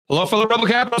Hello, fellow Rebel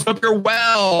Capitalists. Hope you're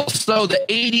well. So the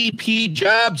ADP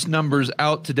jobs numbers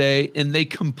out today, and they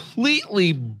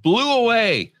completely blew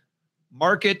away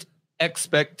market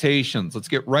expectations. Let's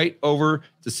get right over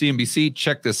to CNBC.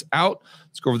 Check this out.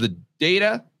 Let's go over the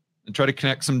data and try to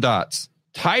connect some dots.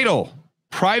 Title: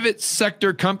 private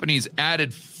sector companies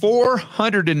added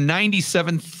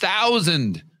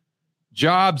 497,000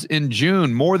 jobs in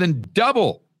June, more than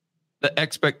double the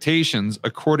expectations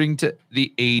according to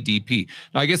the ADP.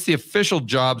 Now, I guess the official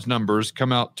jobs numbers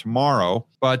come out tomorrow,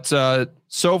 but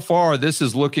so far this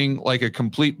is looking like a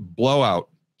complete blowout.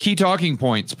 Key talking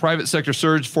points: private sector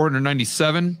surge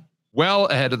 497, well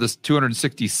ahead of this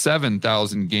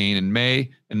 267,000 gain in May,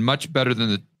 and much better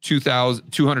than the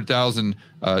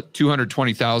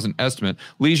 220,000 estimate.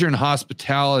 Leisure and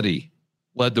hospitality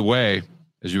led the way,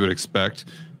 as you would expect.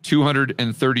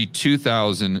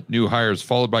 232,000 new hires,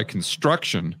 followed by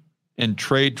construction and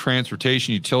trade,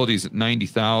 transportation, utilities at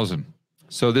 90,000.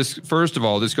 So this, first of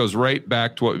all, this goes right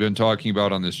back to what we've been talking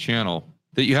about on this channel,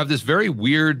 that you have this very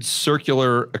weird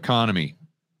circular economy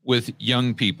with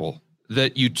young people,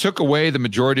 that you took away the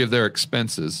majority of their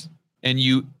expenses and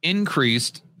you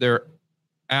increased their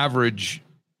average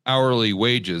hourly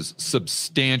wages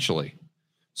substantially.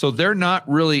 So they're not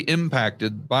really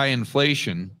impacted by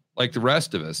inflation like the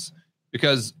rest of us,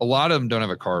 because a lot of them don't have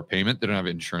a car payment. They don't have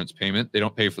insurance payment. They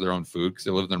don't pay for their own food because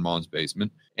they live in their mom's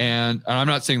basement. And I'm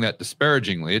not saying that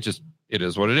disparagingly. It is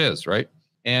what it is, right?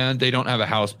 And they don't have a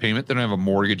house payment. They don't have a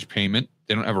mortgage payment.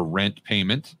 They don't have a rent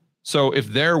payment. So if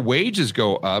their wages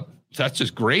go up, that's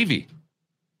just gravy.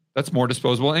 That's more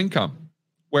disposable income.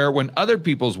 Where when other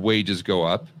people's wages go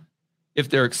up, if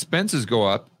their expenses go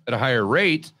up at a higher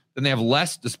rate, then they have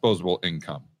less disposable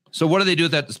income. So what do they do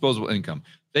with that disposable income?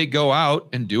 They go out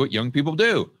and do what young people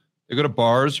do. They go to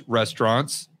bars,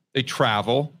 restaurants, they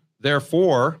travel.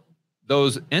 Therefore,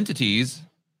 those entities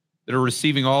that are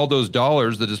receiving all those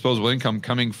dollars, the disposable income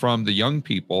coming from the young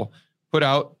people, put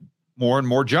out more and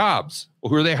more jobs. Well,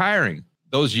 who are they hiring?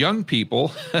 Those young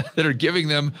people that are giving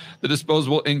them the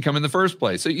disposable income in the first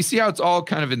place. So you see how it's all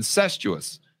kind of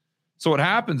incestuous. So what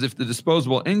happens if the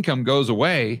disposable income goes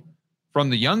away from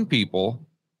the young people,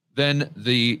 then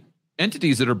the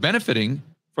entities that are benefiting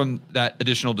from that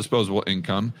additional disposable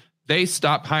income, they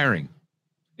stop hiring.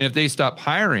 And if they stop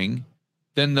hiring,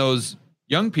 then those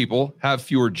young people have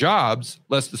fewer jobs,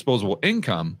 less disposable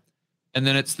income. And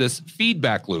then it's this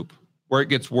feedback loop where it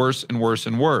gets worse and worse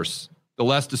and worse. The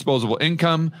less disposable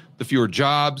income, the fewer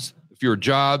jobs,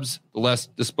 the less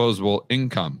disposable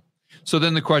income. So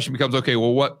then the question becomes, okay,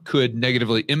 well, what could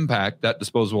negatively impact that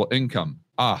disposable income?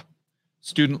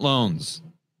 Student loans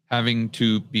having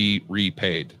to be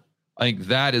repaid. I think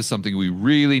that is something we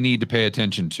really need to pay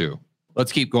attention to. Let's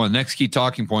keep going. Next key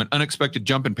talking point: unexpected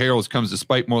jump in payrolls comes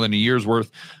despite more than a year's worth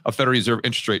of Federal Reserve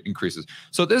interest rate increases.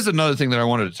 So this is another thing that I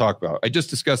wanted to talk about. I just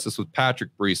discussed this with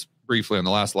Patrick briefly on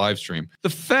the last live stream.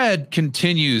 The Fed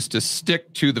continues to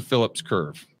stick to the Phillips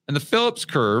curve. And the Phillips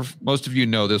curve, most of you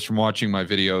know this from watching my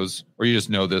videos, or you just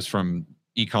know this from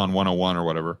Econ 101 or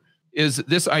whatever, is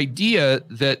this idea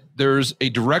that there's a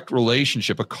direct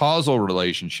relationship, a causal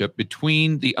relationship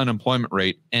between the unemployment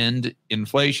rate and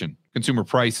inflation, consumer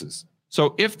prices.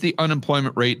 So if the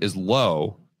unemployment rate is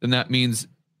low, then that means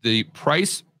the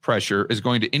price pressure is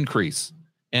going to increase,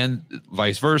 and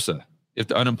vice versa. If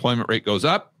the unemployment rate goes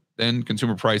up, then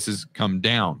consumer prices come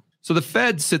down. So the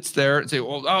Fed sits there and say,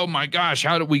 well, oh my gosh,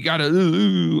 how do we got a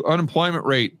unemployment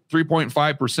rate,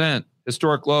 3.5%.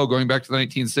 historic low going back to the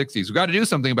 1960s. We've got to do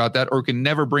something about that, or we can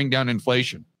never bring down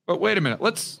inflation. But wait a minute.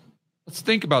 Let's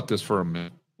think about this for a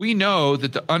minute. We know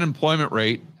that the unemployment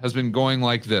rate has been going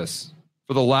like this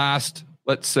for the last,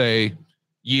 let's say,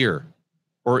 year,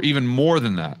 or even more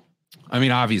than that. I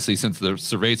mean, obviously, since the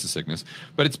cerveza sickness,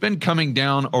 but it's been coming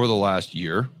down over the last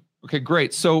year. Okay,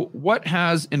 great. So what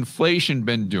has inflation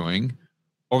been doing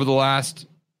over the last,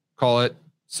 call it,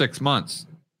 6 months?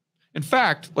 In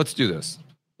fact, let's do this.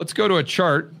 Let's go to a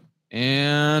chart,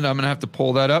 and I'm going to have to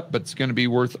pull that up, but it's going to be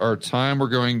worth our time. We're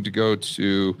going to go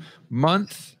to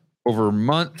month over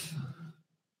month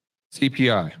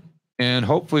CPI, and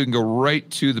hopefully we can go right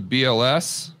to the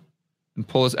BLS and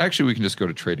pull this. Actually, we can just go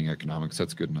to trading economics.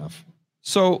 That's good enough.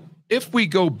 So if we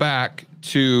go back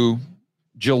to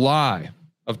July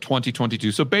of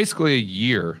 2022, so basically a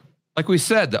year, like we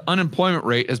said, the unemployment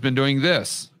rate has been doing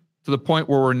this to the point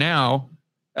where we're now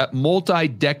at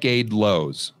multi-decade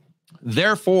lows.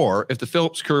 Therefore, if the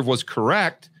Phillips curve was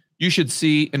correct, you should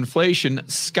see inflation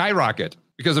skyrocket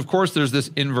because, of course, there's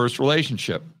this inverse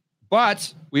relationship.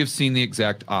 But we have seen the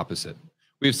exact opposite.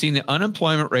 We have seen the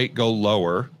unemployment rate go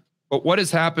lower. But what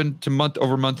has happened to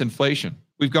month-over-month inflation?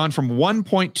 we've gone from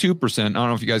 1.2%. I don't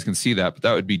know if you guys can see that, but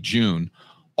that would be June,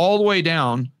 all the way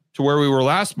down to where we were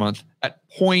last month at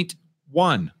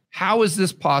 0.1. How is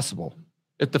this possible?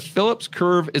 If the Phillips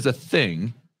curve is a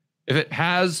thing, if it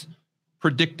has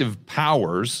predictive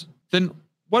powers, then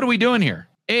what are we doing here?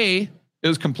 It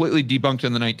was completely debunked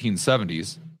in the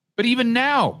 1970s, but even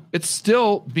now, it's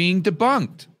still being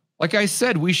debunked. Like I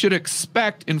said, we should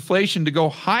expect inflation to go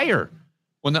higher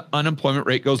when the unemployment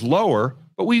rate goes lower,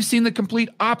 but we've seen the complete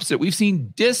opposite. We've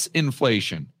seen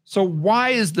disinflation. So why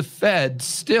is the Fed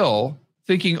still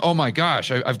thinking, oh my gosh,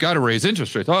 I've got to raise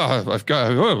interest rates. I've got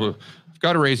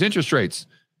to raise interest rates.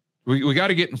 We got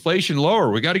to get inflation lower.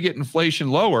 We got to get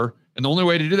inflation lower. And the only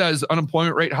way to do that is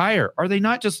unemployment rate higher. Are they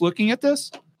not just looking at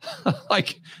this?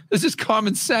 Like, this is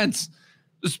common sense.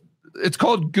 It's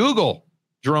called Google,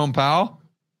 Jerome Powell.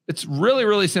 It's really,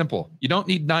 really simple. You don't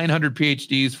need 900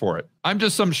 PhDs for it. I'm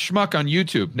just some schmuck on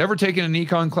YouTube, never taken an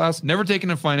econ class, never taken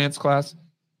a finance class,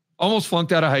 almost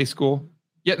flunked out of high school.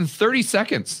 Yet in 30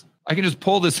 seconds, I can just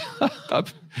pull this up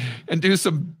and do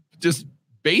some just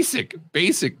basic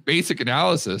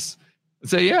analysis and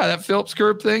say, yeah, that Phillips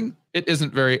curve thing, it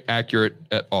isn't very accurate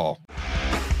at all.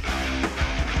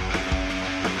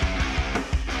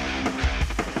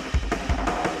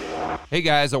 Hey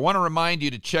guys, I want to remind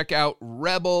you to check out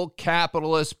Rebel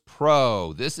Capitalist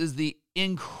Pro. This is the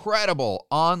incredible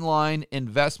online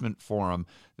investment forum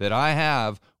that I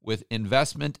have with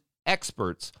investment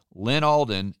experts Lynn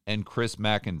Alden and Chris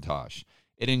McIntosh.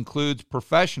 It includes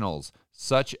professionals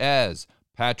such as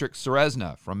Patrick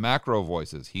Ceresna from Macro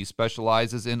Voices. He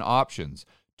specializes in options.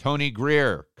 Tony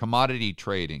Greer, commodity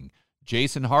trading.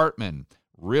 Jason Hartman,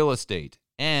 real estate.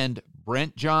 And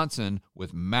Brent Johnson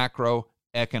with macro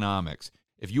economics.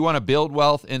 If you want to build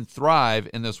wealth and thrive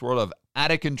in this world of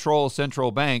out-of-control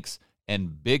central banks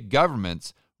and big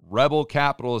governments, Rebel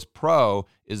Capitalist Pro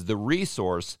is the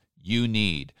resource you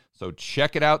need. So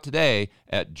check it out today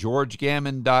at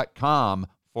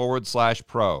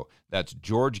georgegammon.com/pro. That's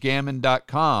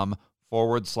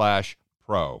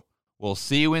georgegammon.com/pro. We'll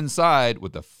see you inside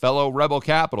with the fellow Rebel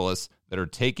capitalists that are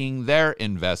taking their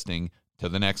investing to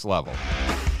the next level.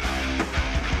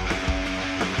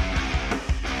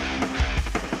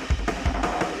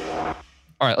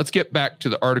 All right, let's get back to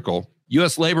the article.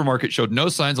 U.S. labor market showed no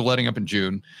signs of letting up in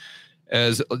June.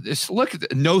 Look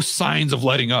at no signs of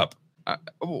letting up.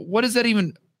 What does that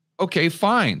even? Okay,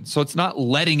 fine. So it's not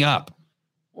letting up.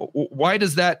 Why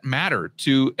does that matter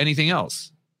to anything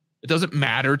else? It doesn't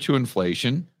matter to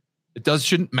inflation.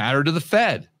 Shouldn't matter to the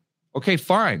Fed. Okay,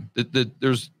 fine.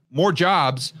 There's more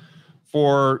jobs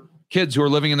for kids who are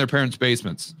living in their parents'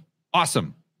 basements.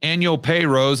 Awesome. Annual pay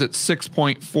rose at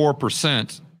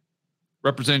 6.4%.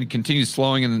 Representing continued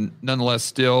slowing and nonetheless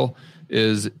still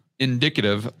is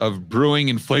indicative of brewing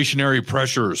inflationary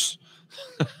pressures.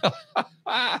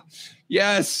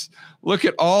 Yes, look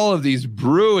at all of these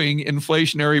brewing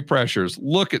inflationary pressures.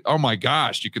 Look at, oh my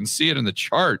gosh, you can see it in the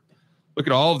chart. Look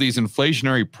at all of these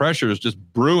inflationary pressures just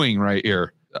brewing right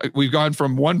here. We've gone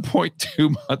from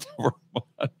 1.2 month over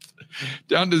month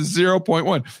down to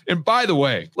 0.1. And by the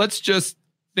way, let's just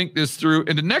think this through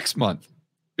into next month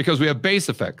because we have base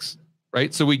effects.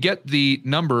 Right. So we get the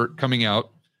number coming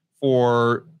out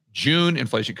for June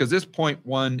inflation because this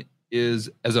 0.1 is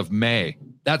as of May.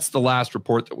 That's the last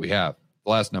report that we have,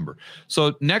 the last number.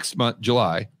 So next month,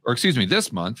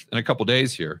 this month, in a couple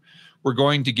days here, we're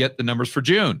going to get the numbers for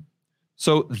June.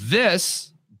 So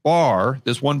this bar,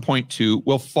 this 1.2,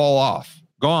 will fall off,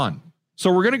 gone.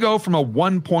 So we're going to go from a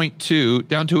 1.2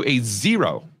 down to a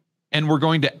 0, and we're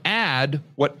going to add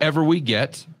whatever we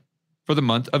get for the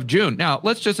month of June. Now,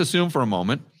 let's just assume for a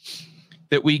moment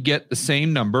that we get the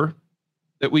same number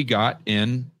that we got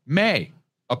in May,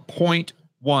 a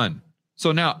 0.1.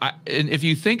 So now, and if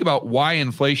you think about why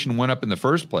inflation went up in the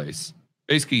first place,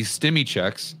 basically stimmy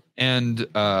checks and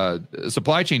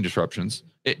supply chain disruptions,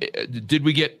 did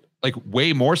we get like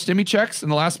way more stimmy checks in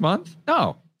the last month?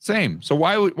 No, same. So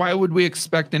why would we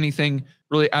expect anything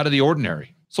really out of the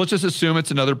ordinary? So let's just assume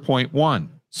it's another 0.1.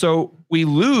 So we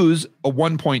lose a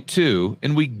 1.2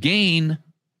 and we gain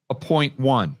a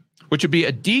 0.1, which would be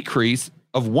a decrease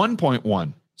of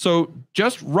 1.1. So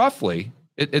just roughly,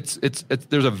 it's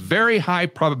there's a very high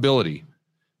probability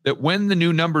that when the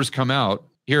new numbers come out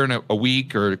here in a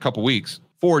week or a couple weeks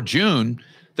for June,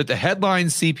 that the headline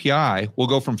CPI will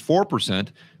go from 4%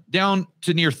 down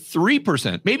to near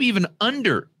 3%, maybe even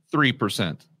under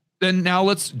 3%. Then now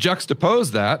let's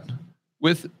juxtapose that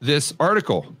with this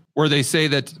article, where they say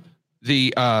that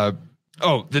that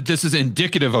this is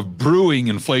indicative of brewing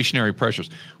inflationary pressures.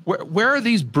 Where are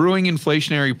these brewing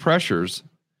inflationary pressures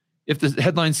if the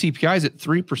headline CPI is at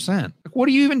 3%? Like, what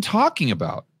are you even talking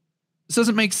about? This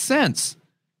doesn't make sense.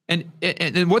 And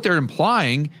what they're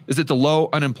implying is that the low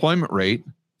unemployment rate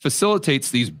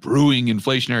facilitates these brewing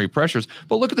inflationary pressures.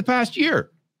 But look at the past year,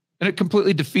 and it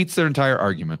completely defeats their entire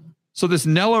argument. So this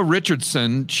Nella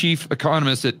Richardson, chief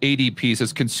economist at ADP,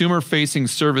 says consumer-facing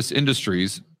service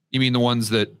industries, you mean the ones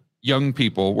that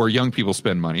where young people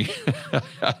spend money,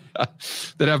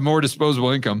 that have more disposable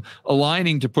income,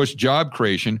 aligning to push job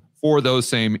creation for those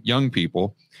same young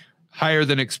people higher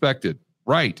than expected.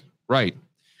 Right.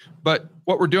 But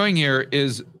what we're doing here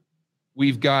is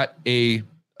we've got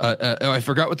I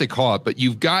forgot what they call it, but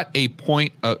you've got a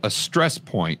point, a stress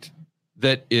point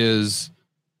that is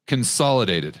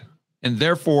consolidated. And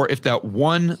therefore, if that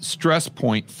one stress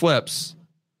point flips,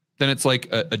 then it's like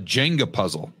a Jenga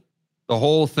puzzle. The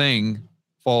whole thing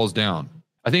falls down.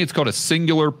 I think it's called a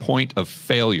singular point of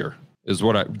failure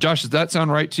Josh, does that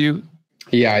sound right to you?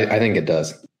 Yeah, I think it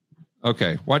does.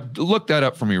 Okay. Look that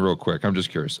up for me real quick. I'm just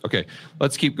curious. Okay.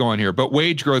 Let's keep going here. But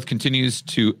wage growth continues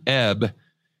to ebb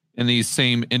in these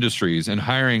same industries, and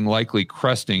hiring likely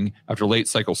cresting after late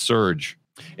cycle surge.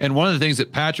 And one of the things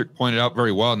that Patrick pointed out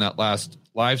very well in that last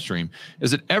live stream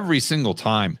is that every single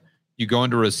time you go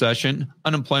into a recession,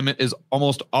 unemployment is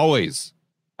almost always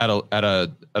at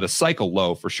a cycle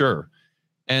low for sure.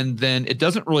 And then it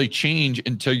doesn't really change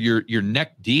until you're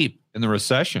neck deep in the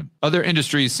recession. Other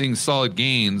industries seeing solid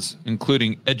gains,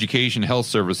 including education, health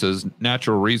services,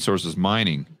 natural resources,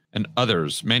 mining, and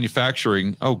others.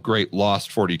 Manufacturing, oh great,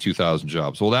 lost 42,000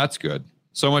 jobs. Well, that's good.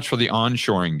 So much for the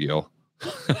onshoring deal.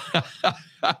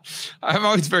 I'm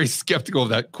always very skeptical of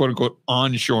that quote unquote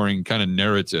onshoring kind of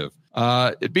narrative.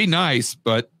 It'd be nice,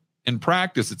 but in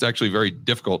practice, it's actually very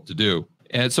difficult to do.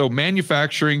 And so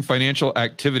manufacturing, financial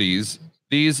activities,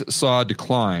 these saw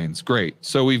declines. Great.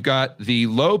 So we've got the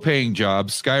low-paying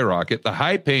jobs skyrocket, the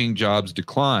high-paying jobs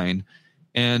decline,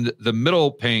 and the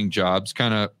middle-paying jobs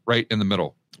kind of right in the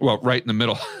middle. Well, right in the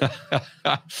middle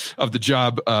of the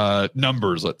job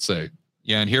numbers, let's say.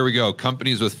 Yeah, and here we go.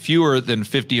 Companies with fewer than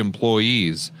 50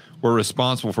 employees were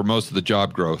responsible for most of the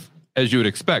job growth, as you would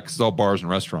expect, because it's all bars and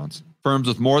restaurants. Firms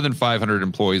with more than 500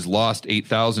 employees lost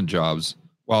 8,000 jobs,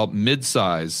 while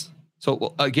mid-size.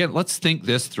 So again, let's think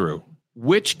this through.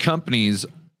 Which companies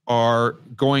are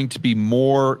going to be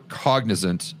more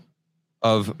cognizant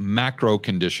of macro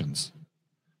conditions?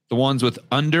 The ones with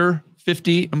under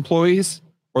 50 employees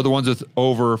or the ones with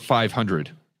over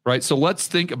 500, right? So let's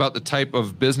think about the type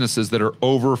of businesses that are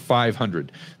over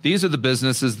 500. These are the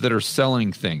businesses that are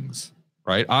selling things,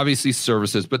 right? Obviously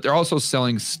services, but they're also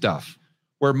selling stuff.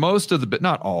 Where most of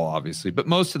not all obviously, but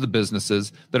most of the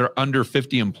businesses that are under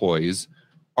 50 employees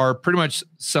are pretty much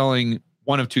selling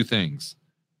one of two things,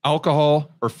 alcohol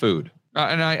or food.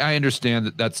 And I understand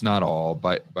that that's not all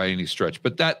by any stretch,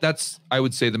 but that's, I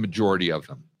would say, the majority of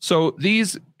them. So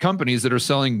these companies that are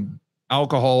selling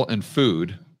alcohol and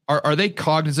food, are they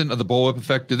cognizant of the bullwhip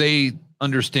effect? Do they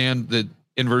understand the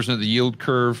inversion of the yield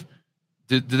curve?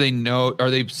 Do they know,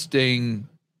 are they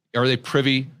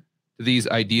privy to these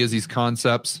ideas, these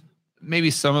concepts?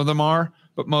 Maybe some of them are,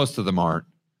 but most of them aren't.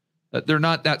 They're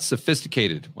not that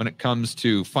sophisticated when it comes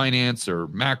to finance or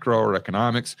macro or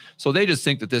economics. So they just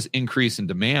think that this increase in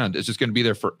demand is just going to be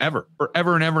there forever and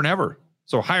ever and ever.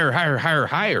 So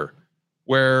higher.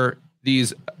 Where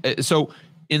so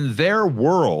in their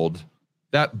world,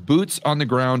 that boots on the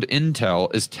ground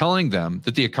intel is telling them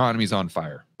that the economy is on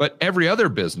fire. But every other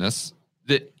business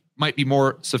that might be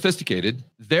more sophisticated,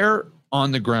 their boots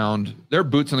on the ground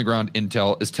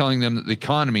intel is telling them that the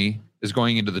economy is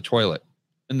going into the toilet.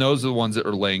 And those are the ones that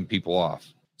are laying people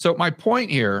off. So my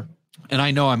point here, and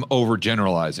I know I'm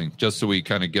overgeneralizing just so we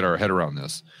kind of get our head around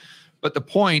this, but the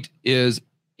point is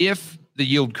if the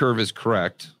yield curve is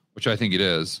correct, which I think it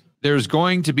is, there's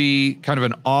going to be kind of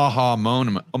an aha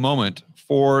moment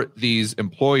for these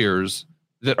employers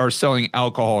that are selling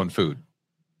alcohol and food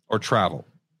or travel.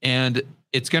 And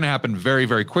it's going to happen very,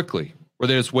 very quickly, where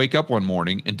they just wake up one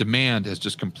morning and demand has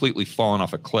just completely fallen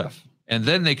off a cliff. And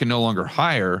then they can no longer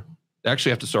hire. They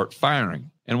actually have to start firing.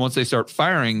 And once they start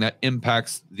firing, that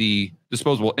impacts the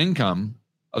disposable income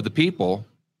of the people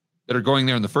that are going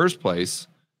there in the first place,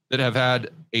 that have had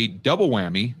a double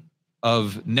whammy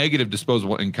of negative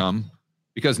disposable income,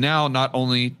 because now not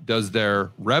only does their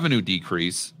revenue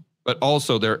decrease, but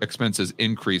also their expenses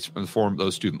increase in the form of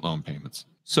those student loan payments.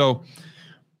 So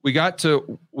we've got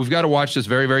to watch this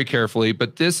very, very carefully,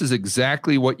 but this is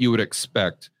exactly what you would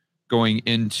expect going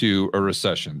into a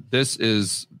recession.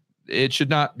 It should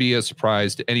not be a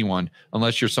surprise to anyone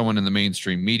unless you're someone in the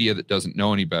mainstream media that doesn't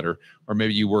know any better, or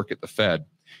maybe you work at the Fed.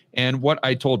 And what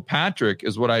I told Patrick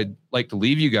is what I'd like to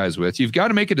leave you guys with. You've got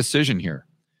to make a decision here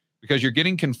because you're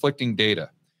getting conflicting data.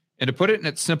 And to put it in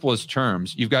its simplest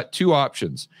terms, you've got two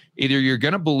options. Either you're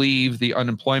going to believe the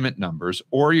unemployment numbers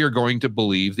or you're going to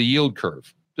believe the yield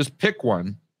curve. Just pick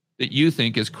one that you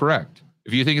think is correct.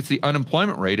 If you think it's the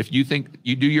unemployment rate, if you think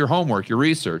you do your homework, your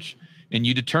research, and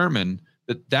you determine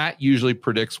that that usually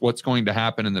predicts what's going to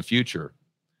happen in the future,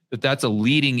 that that's a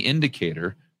leading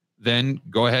indicator, then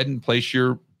go ahead and place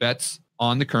your bets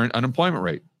on the current unemployment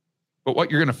rate. But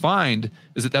what you're going to find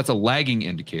is that that's a lagging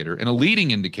indicator, and a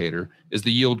leading indicator is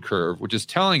the yield curve, which is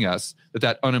telling us that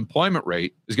that unemployment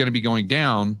rate is going to be going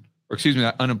down, or excuse me,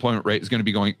 that unemployment rate is going to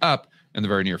be going up in the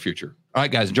very near future. All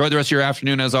right, guys, enjoy the rest of your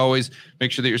afternoon. As always,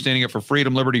 make sure that you're standing up for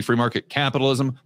freedom, liberty, free market capitalism.